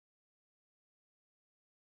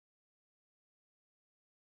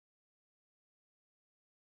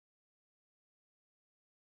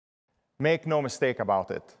Make no mistake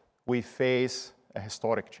about it, we face a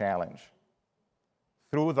historic challenge.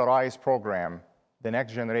 Through the RISE program, the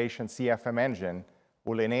next generation CFM engine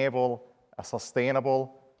will enable a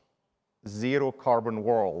sustainable, zero-carbon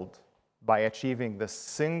world by achieving the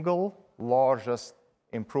single largest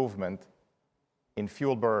improvement in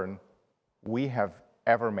fuel burn we have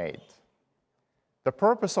ever made. The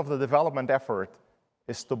purpose of the development effort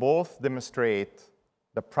is to both demonstrate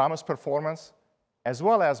the promised performance as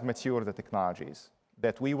well as mature the technologies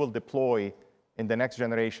that we will deploy in the next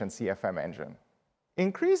generation CFM engine.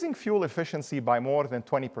 Increasing fuel efficiency by more than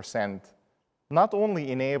 20% not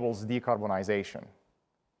only enables decarbonization,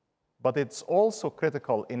 but it's also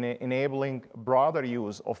critical in enabling broader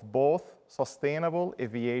use of both sustainable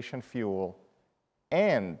aviation fuel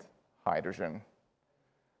and hydrogen.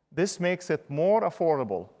 This makes it more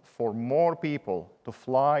affordable for more people to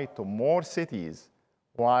fly to more cities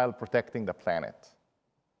while protecting the planet.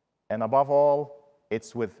 And above all,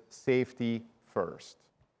 it's with safety first.